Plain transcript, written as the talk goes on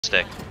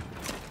stick.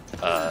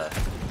 There's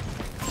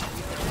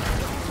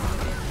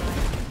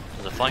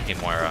a flanking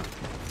Moira.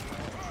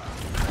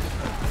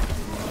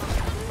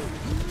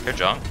 Here,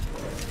 Junk.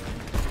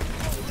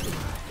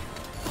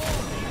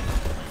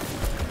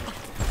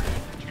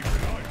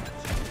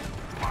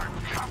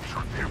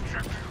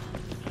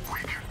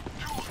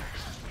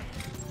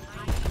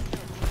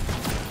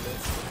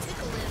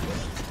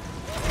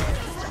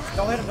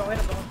 Don't hit him, don't hit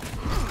him, don't.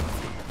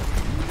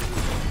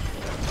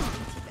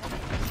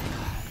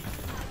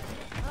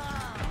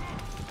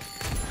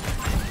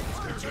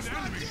 There's an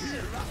enemy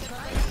here.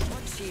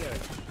 What's here?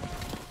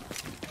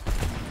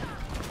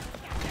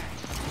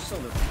 So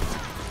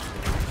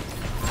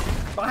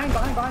behind.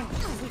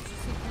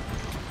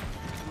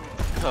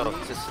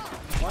 Oh, just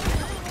One.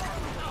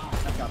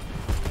 Back up.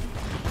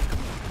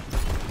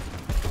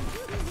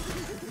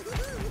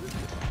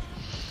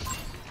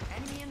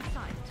 Enemy in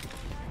sight.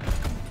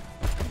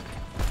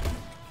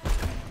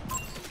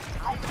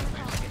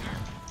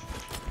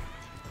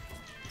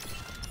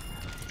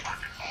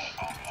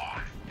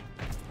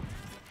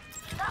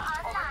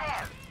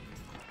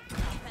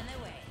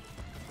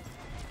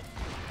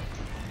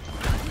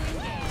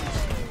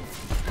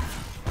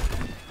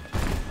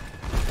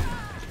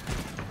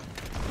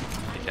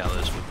 You can't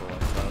lose people like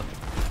that.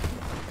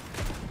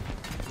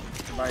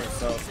 You're by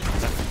yourself.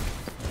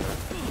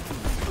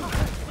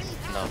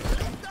 no.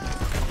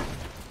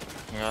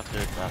 You have to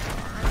do that.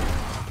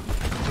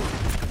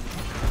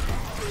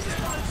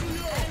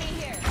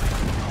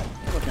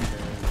 Looking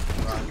good.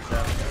 Run,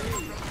 Jeff.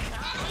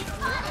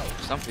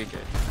 Some PK. You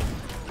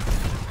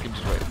can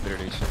just wait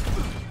 30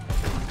 seconds.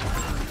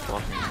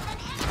 Walking.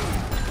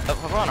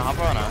 Hop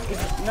on.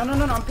 No,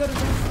 I'm good. Oh,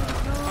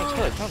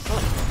 kill it. Come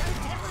on.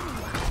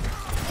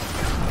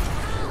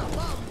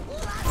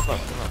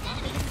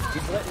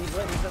 He's lit.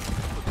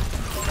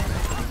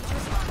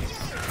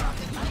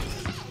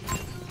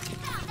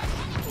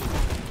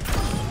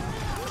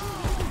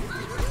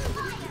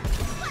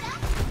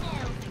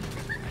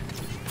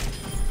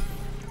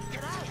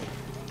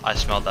 I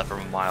smelled that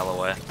from a mile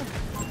away.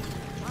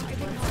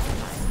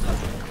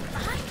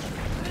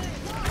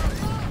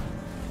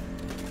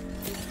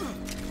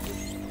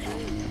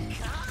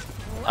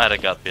 I had a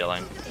gut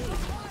feeling.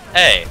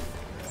 Hey!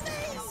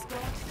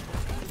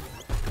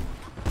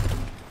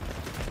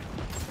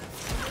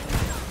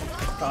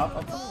 Stop.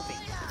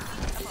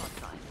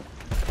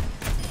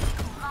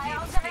 My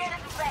ultimate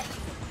is ready.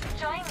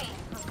 Join me.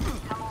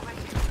 Come over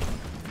here.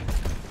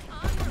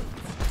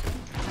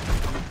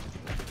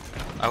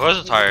 I was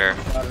a tire.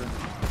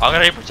 I'm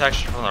gonna need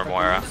protection from their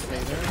Moira. Stay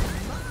there.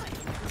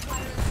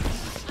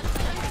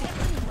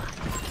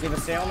 Give a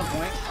stay on the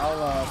point.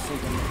 I'll see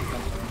him if he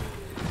comes through.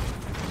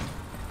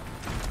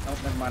 Oh,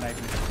 never mind. I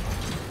can.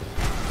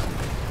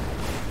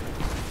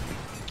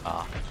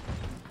 Ah.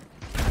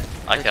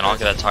 I cannot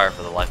get a tire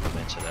for the life of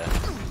me today.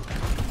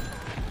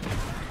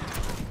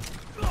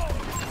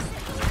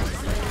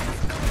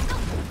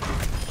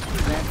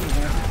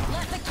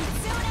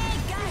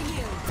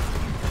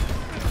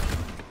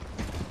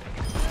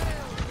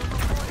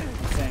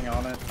 I'm staying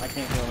on it. I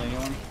can't kill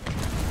anyone.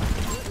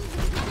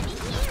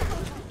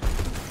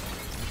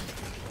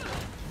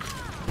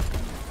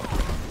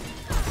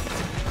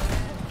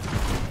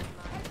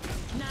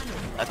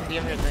 I think you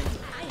have your thing.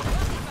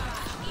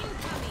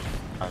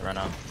 Alright, run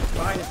out.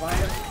 Behind it.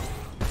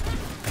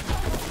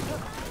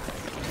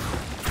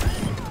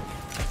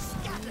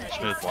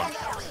 Smooth one.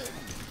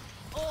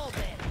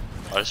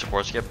 Why do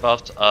supports get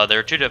buffed?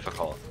 They're too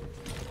difficult.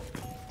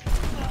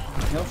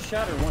 He'll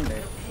shatter one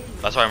day.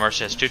 That's why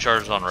Mercy has 2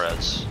 charges on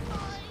reds.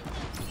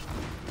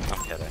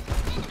 I'm kidding.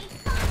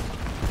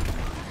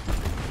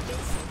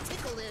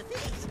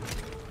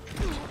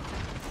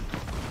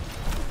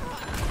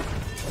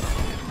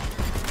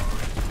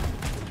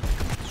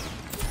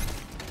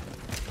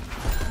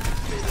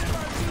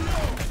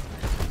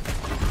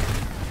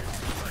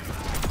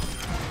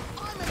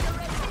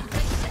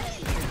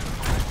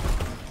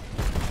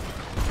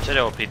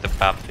 Today will beat the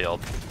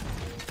battlefield.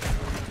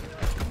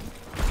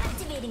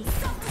 Activating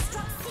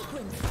self-destruct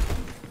sequence.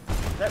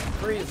 That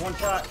freeze, one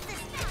shot.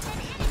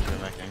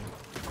 Good making.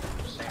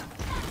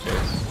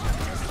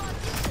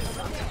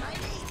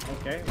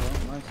 Okay, well,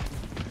 nice.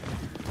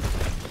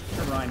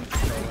 The Ryan is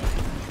trolling.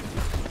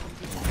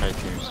 My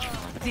team's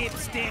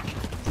Dipstick.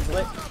 He's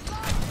lit.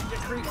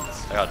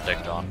 I got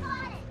dicked on.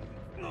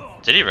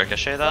 Did he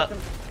ricochet that?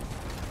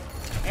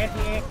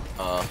 Anti-ink.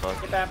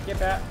 fuck. Get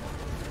back.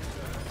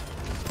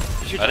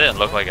 I didn't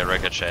look like it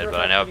ricocheted,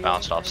 but I know it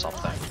bounced off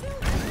something.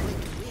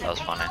 That was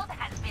funny.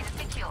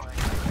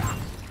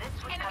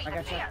 I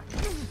got you.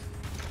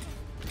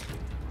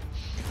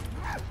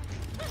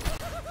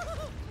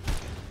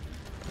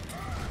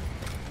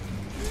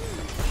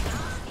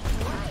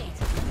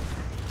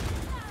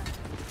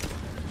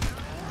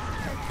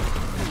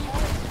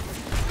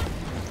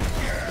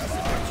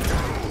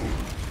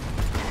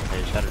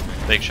 Hey, shattered me.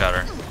 Big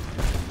shatter.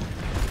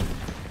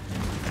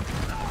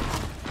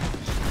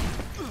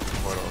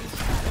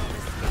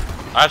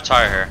 I have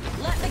tire here.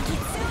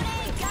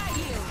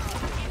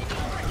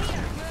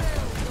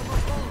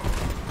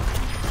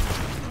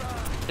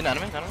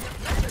 Enemy.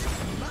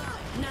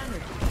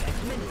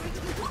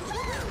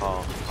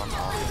 Oh.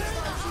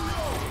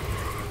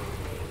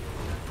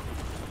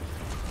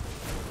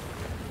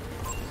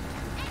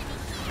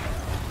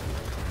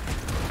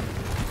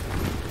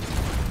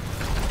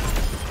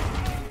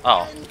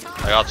 Oh,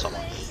 I got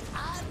someone.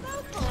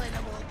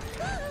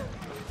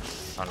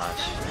 Oh,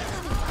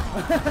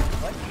 nice.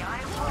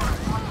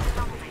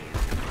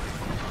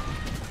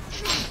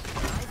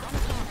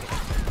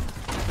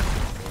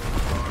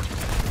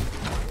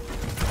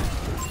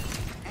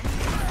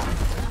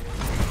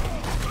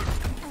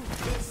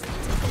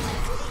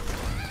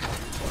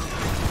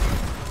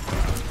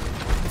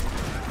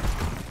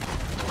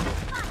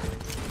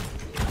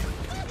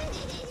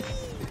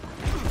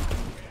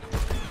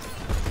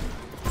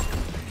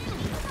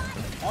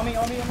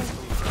 On me.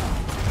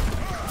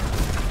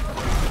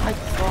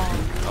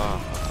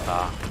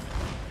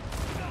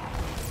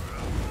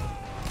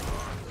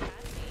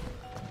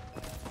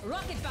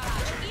 Rocket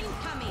barrage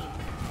incoming.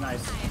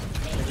 Nice.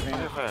 Take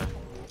advantage.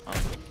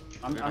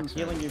 I'm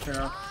healing you,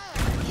 Pharaoh.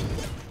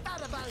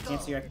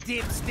 Can't see you.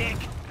 Dipstick.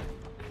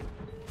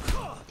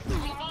 We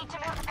need to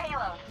move the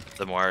payload.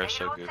 The Moira is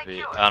so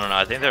goofy. I don't know.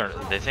 I think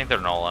they think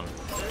they're Nolan.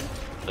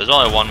 There's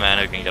only one man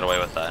who can get away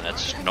with that, and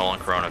it's Nolan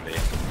Corona B.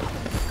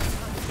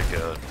 The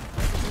goat.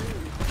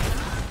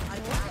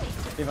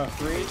 Give up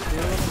 3, 2.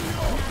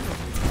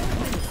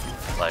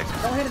 Like,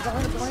 Don't hit it.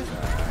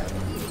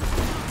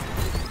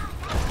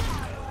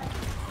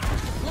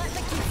 Let the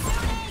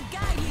kitsune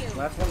guide you.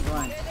 Last one's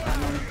blind.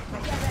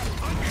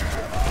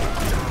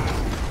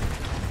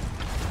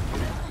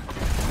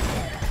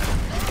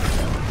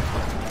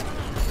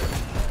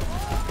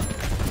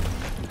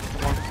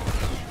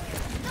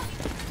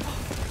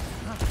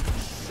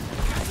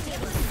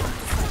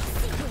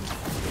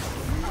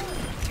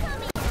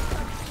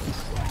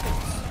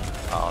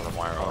 oh, the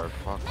Moira orb.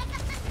 Fuck.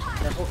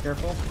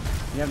 Careful.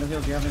 You have no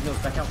heals.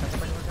 Back out.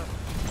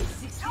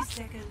 60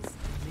 seconds.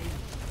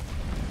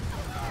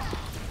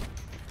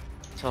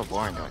 It's so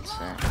boring doing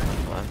Sam.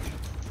 What?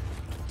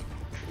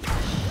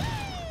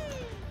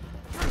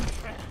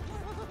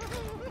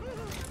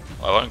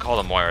 Well, I wouldn't call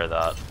the Moira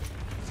that.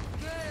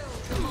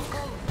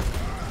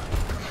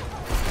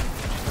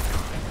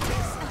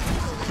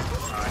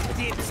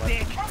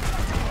 Dipstick.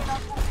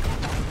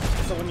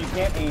 So when you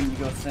can't aim, you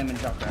go sim and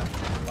jump around.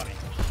 Funny.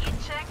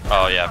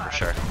 Oh yeah, for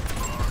sure.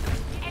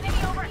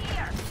 Enemy over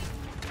here.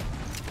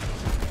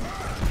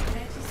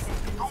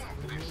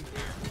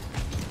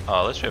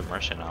 Oh, at least we have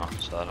Mercy now,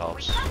 so that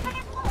helps.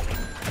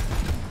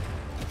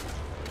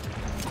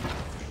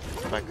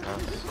 Back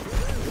up.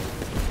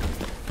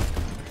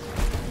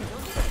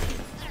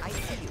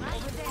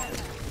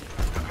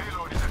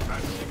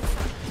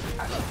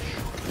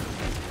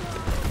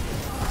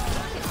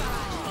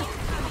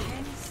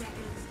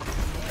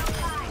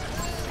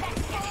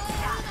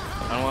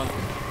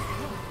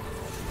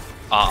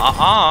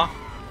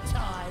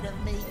 Tired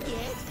of me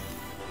yet?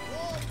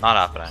 Not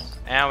happening.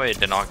 And we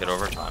did not get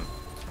overtime.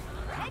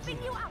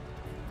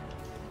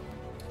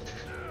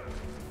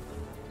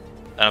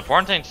 An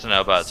important thing to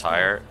know about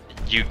Tire,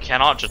 you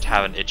cannot just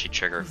have an itchy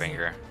trigger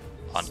finger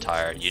on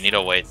Tire. You need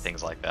to wait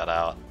things like that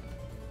out.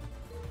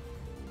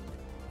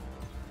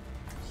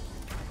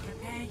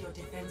 Prepare your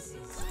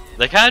defenses.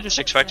 They kind of just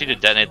expect you to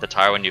detonate the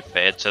Tire when you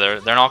fade, so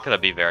they're not going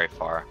to be very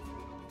far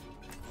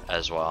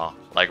as well.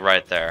 Like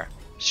right there.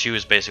 She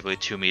was basically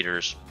 2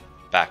 meters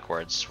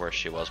backwards where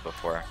she was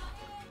before.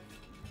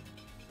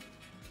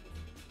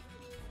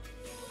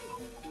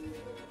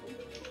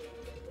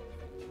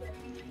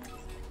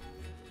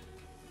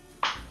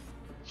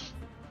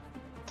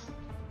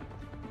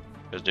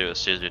 Just do it with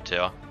Suzu too.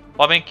 Well,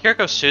 I mean,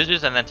 Kiriko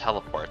Suzu's and then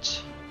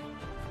teleports.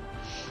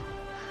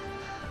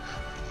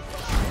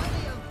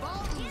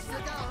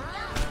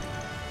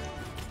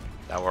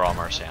 Now we're all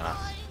Marciana.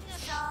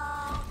 So,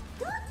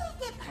 don't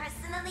take it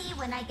personally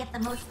when I get the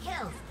most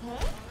kills,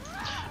 okay?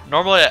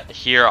 Normally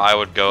here I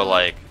would go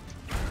like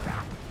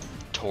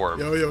Torb.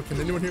 Yo,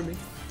 can anyone hear me?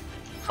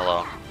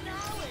 Hello.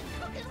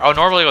 I would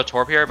normally go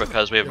Torb here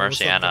because we have Yeah, what's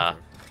up, Marciana,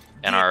 Doctor?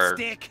 and our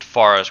Dipstick.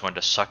 Pharah is going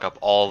to suck up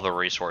all the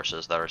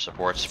resources that our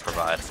supports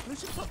provide.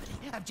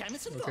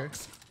 Okay.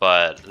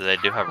 But they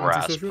do have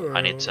Rasp. Antisocial or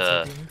I need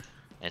to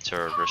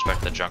something?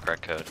 respect the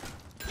Junkrat code.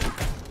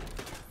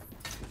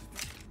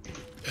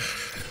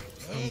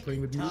 I'm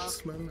playing with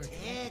mutes, man.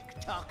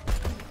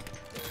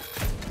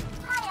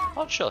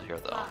 I'll chill here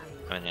though.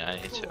 I mean, yeah,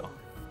 I need to.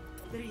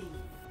 3,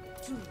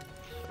 2,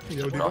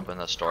 Yo, dude. Drop in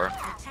the store.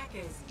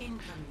 attackers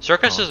incoming.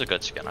 Circus is a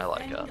good skin. I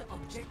like it. End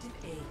objective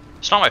A.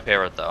 It's not my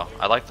favorite though.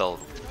 I like the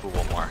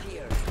Fool more.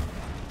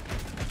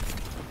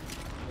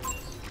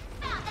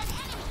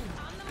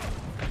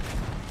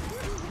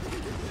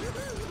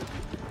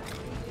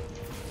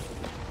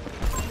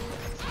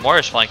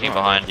 Moira's flanking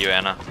behind you,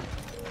 Anna.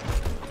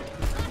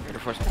 You're the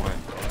first point.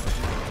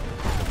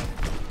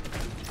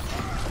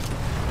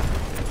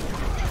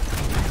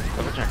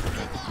 Double check.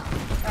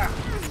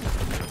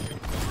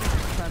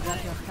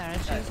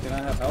 Guys, can I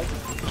have help?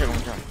 Check.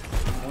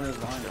 One is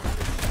behind us.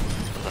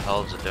 What the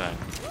hell is it doing?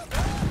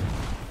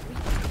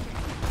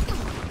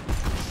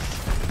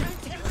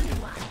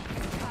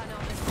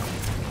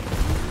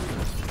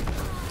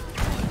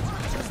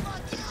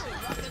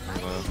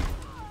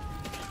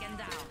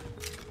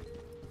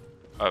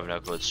 I have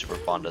no clue what Super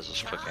Bondas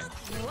is cooking,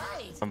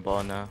 I'm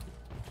balling now.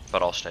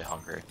 but I'll stay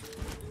hungry.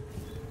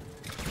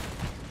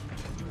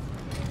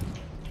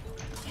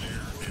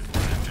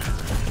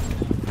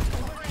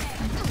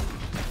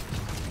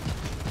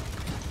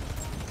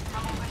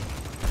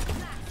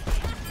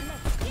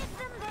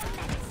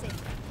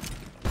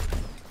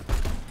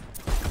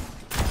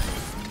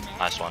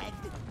 Nice one.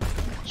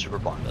 Super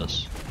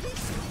Bondas.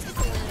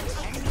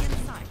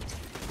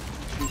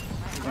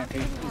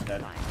 He's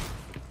dead.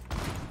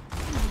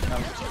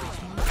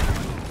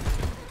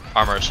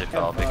 Our Mercy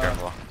fell, be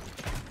careful.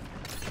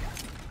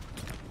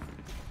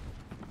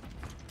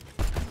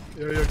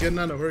 Yo, get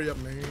Nano, hurry up,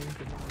 man.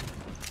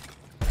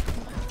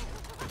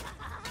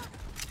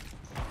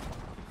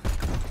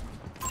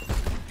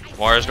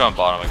 Warrior's going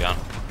bottom again.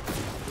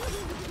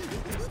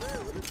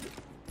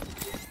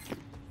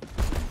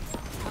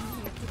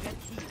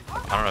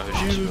 I don't know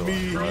who she's Heal fooling.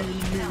 me, heal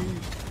me.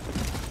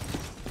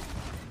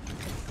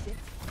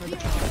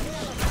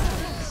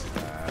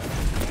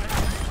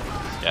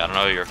 Yeah, I don't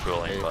know who you're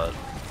fooling, but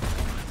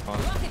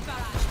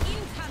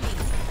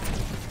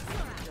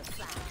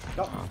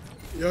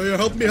Yo,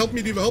 help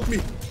me, Diva, help me.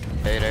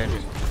 Hey, there.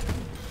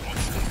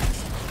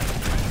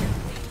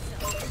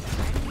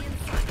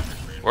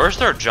 where's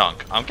their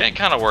junk? I'm getting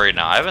kind of worried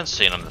now. I haven't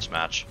seen him this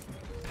match.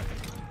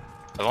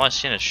 I've only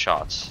seen his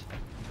shots.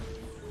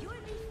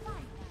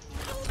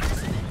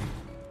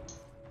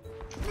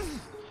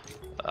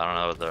 I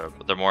don't know.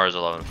 Their more is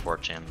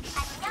 11-14.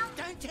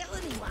 Don't tell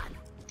anyone.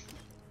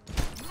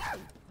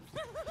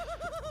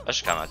 That's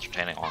just kind of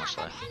entertaining,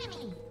 honestly.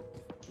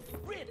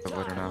 I'm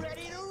better now.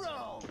 Ready to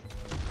roll.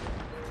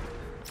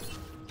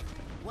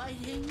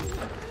 Waiting.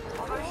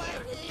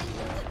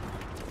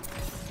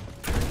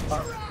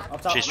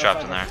 Up top, She's left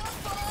trapped side, in there.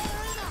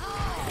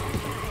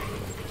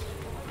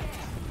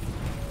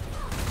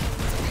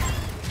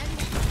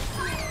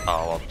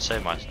 Oh well,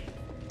 save me,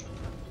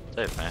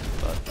 but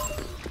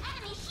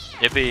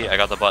yippee! I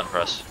got the button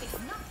press.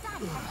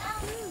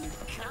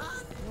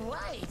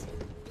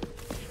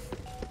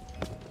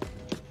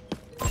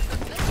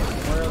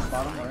 Warrior's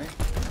bottom, right?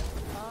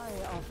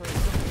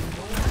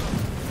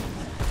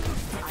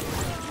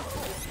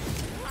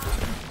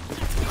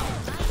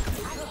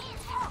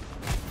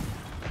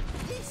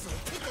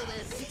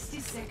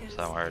 Is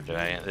that what we're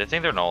doing? They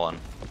think they're Nolan.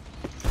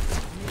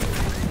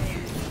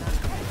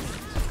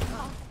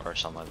 Or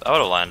something like that. I would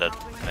have landed,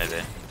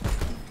 maybe.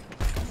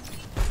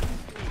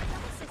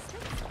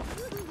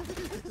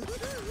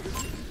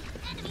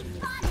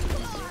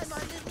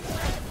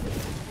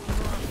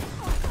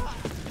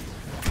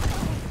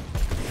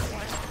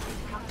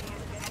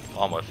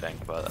 Well, I'm whiffing,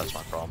 but that's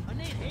my problem.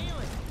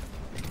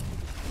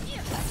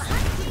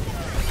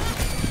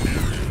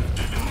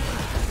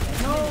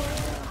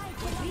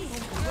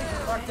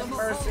 Fucking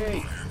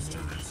mercy!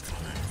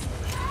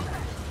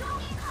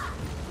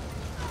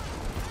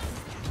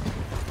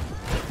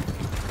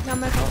 Not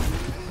my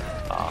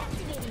fault. Ah.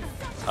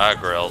 I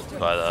got grilled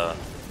by the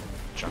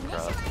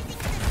Junkrat.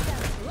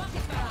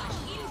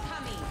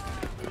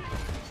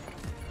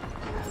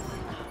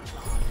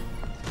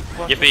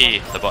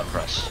 Yippee! The button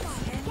press.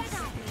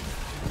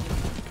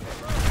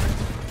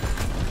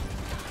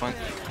 Fine.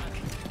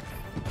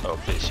 Oh,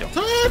 please, yo.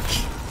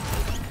 Touch!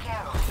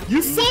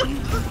 You suck!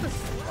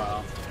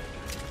 Wow.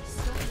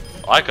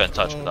 Oh, I couldn't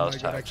touch, but that Oh was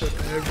my god, I tax. took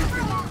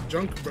everything.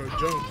 Junk, bro,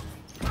 junk.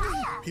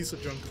 Piece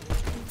of junk.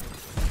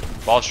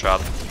 Ball trap.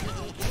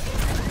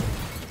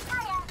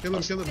 Kill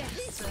him.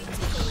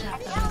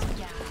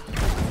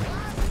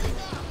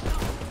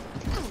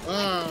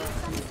 Ah,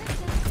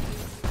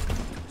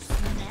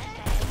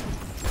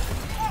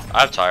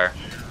 I have tire.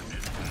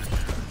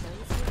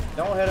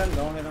 Don't hit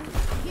him.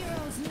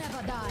 Heroes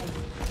never die.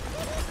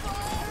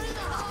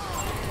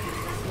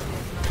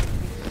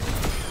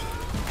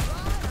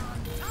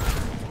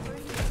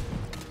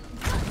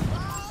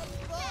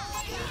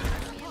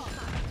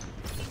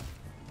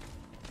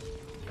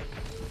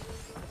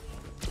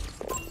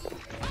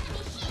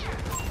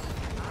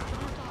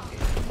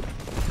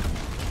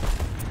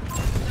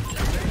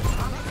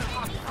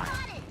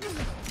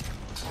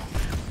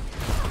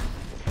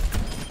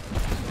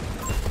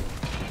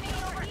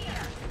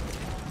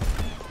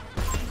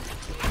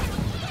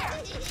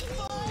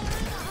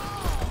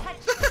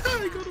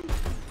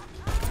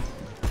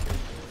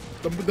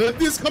 the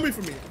thing's coming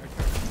for me.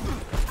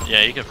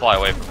 Yeah, you can fly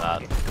away from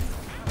that.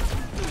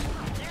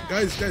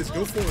 Guys,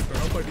 go forward, bro.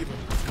 Help my Diva.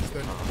 He's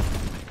dead.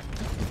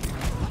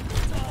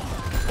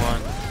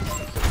 One.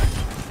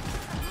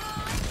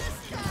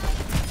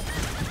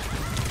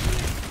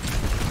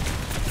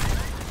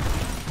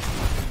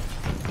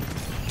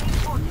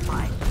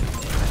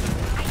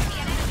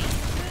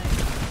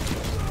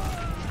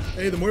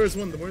 Hey, the Moira's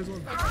one.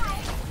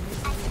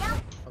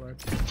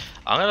 Alright.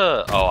 I'm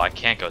gonna. Oh, I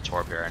can't go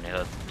Torp here. I need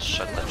to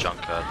shut the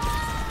Junkrat.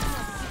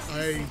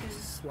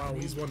 Wow,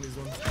 he's one.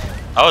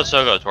 I would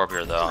still go Torp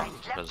here though,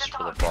 because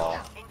for the ball.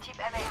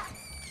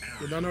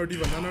 Yeah, Nano or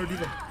Diva.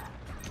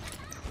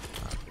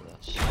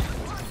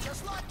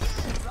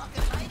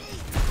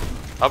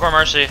 Help our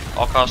Mercy,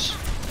 all costs.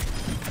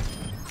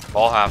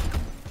 Ball half.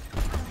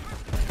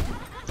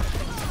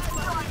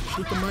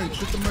 Shoot the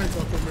mines,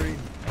 Aquamarine.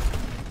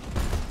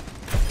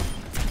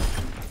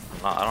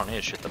 No, I don't need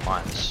to shoot the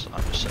mines.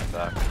 I'm just sitting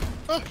back.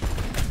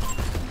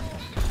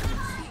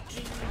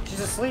 She's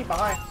asleep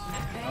behind.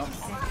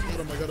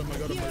 I got him.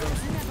 Never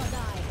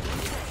die.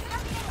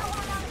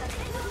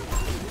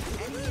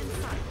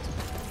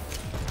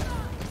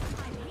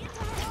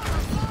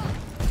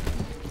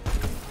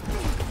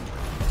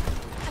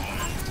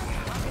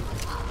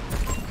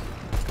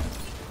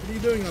 What are you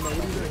doing, Anna? What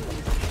are you doing?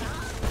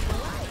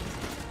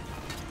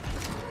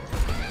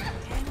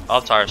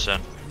 I'll tire soon.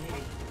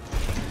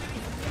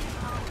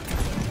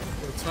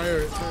 Tire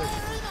it.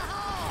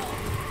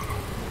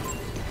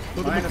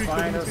 Kill the Behind us, McCree,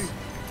 behind us.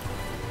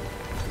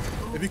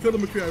 If you kill the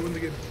McCree, I win the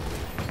game.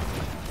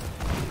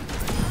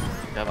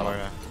 Yeah,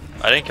 Moira.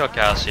 I didn't kill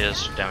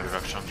Cassius. Damage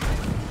reduction.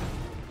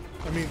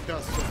 I mean,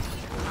 Cass.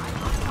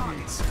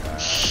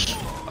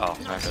 Oh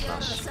my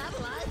goodness.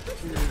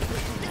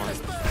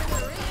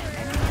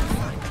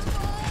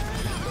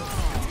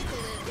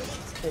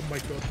 Oh my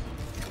god.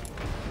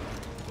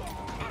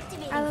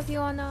 I love you,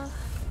 Anna.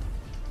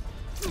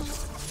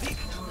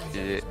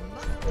 Did it.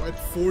 Oh, I had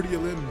 40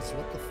 limbs.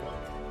 What the fuck?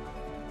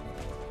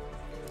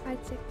 I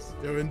had 6.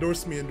 Yo,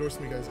 endorse me,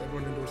 guys.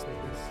 Everyone endorse me,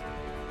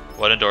 please.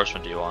 What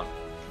endorsement do you want?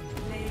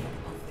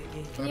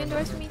 Can you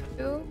endorse me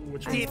too?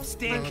 Which I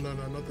one? don't- No,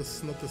 not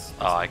this.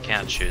 Oh, I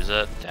can't choose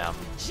it. Damn.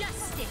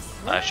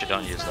 I actually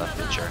don't use that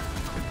feature.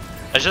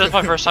 Actually, that's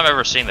my first time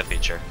ever seeing the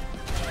feature.